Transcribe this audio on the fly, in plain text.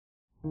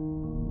Good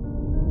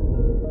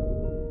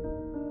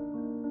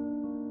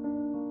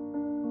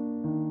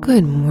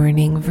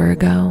morning,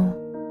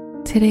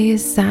 Virgo. Today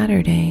is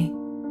Saturday,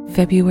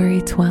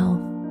 February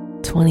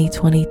 12th,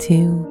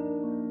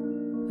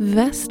 2022.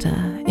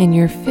 Vesta in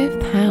your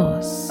 5th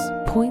house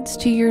points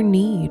to your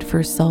need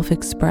for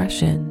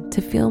self-expression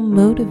to feel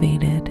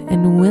motivated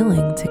and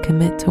willing to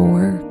commit to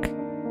work.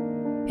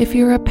 If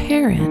you're a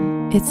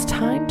parent, it's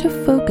time to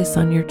focus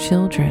on your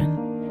children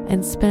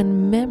and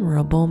spend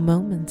memorable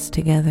moments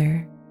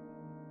together.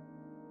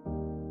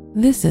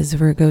 This is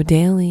Virgo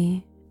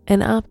Daily, an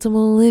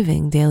optimal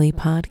living daily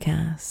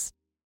podcast.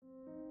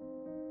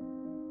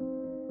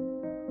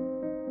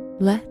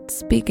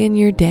 Let's begin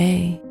your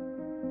day.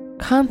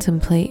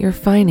 Contemplate your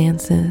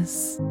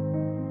finances.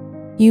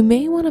 You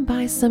may want to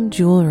buy some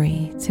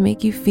jewelry to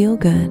make you feel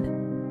good.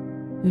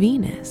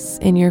 Venus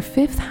in your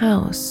 5th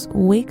house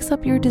wakes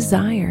up your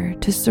desire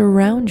to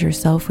surround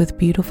yourself with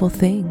beautiful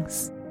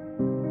things.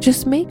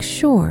 Just make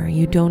sure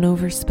you don't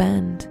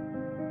overspend.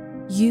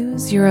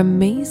 Use your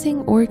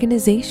amazing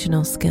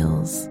organizational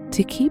skills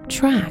to keep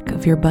track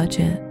of your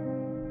budget.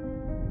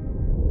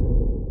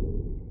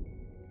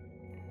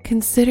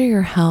 Consider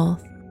your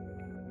health.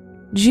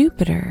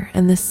 Jupiter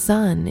and the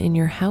Sun in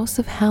your house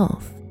of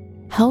health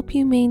help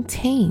you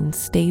maintain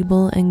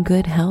stable and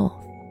good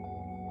health.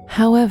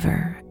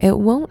 However, it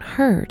won't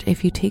hurt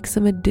if you take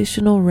some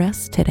additional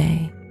rest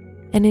today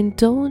and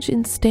indulge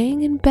in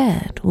staying in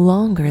bed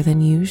longer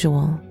than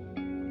usual,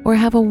 or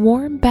have a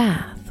warm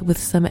bath with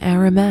some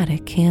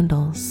aromatic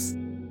candles.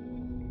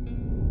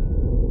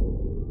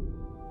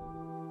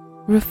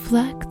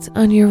 Reflect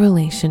on your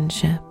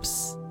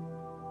relationships.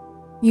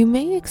 You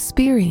may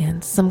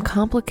experience some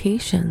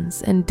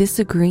complications and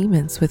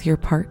disagreements with your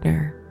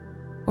partner,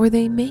 or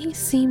they may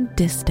seem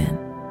distant.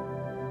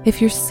 If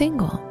you're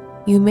single,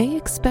 you may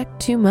expect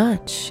too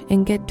much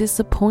and get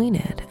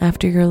disappointed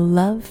after your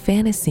love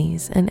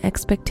fantasies and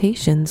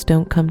expectations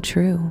don't come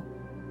true.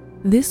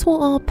 This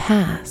will all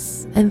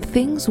pass and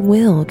things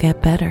will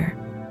get better.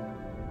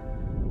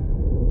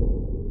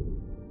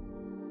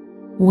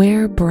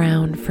 Wear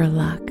brown for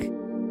luck.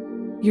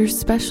 Your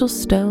special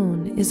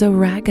stone is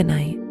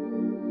aragonite,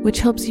 which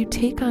helps you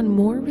take on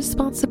more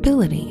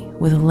responsibility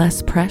with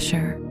less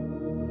pressure.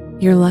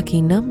 Your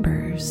lucky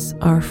numbers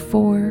are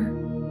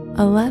 4,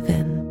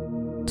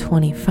 11,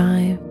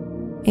 25,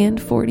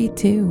 and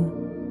 42.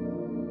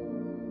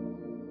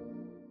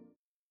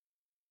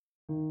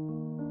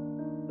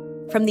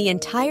 From the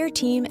entire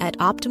team at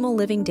Optimal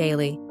Living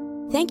Daily,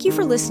 thank you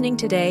for listening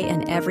today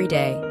and every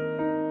day.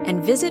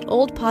 And visit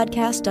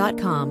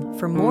oldpodcast.com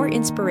for more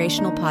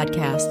inspirational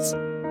podcasts.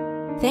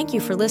 Thank you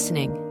for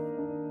listening.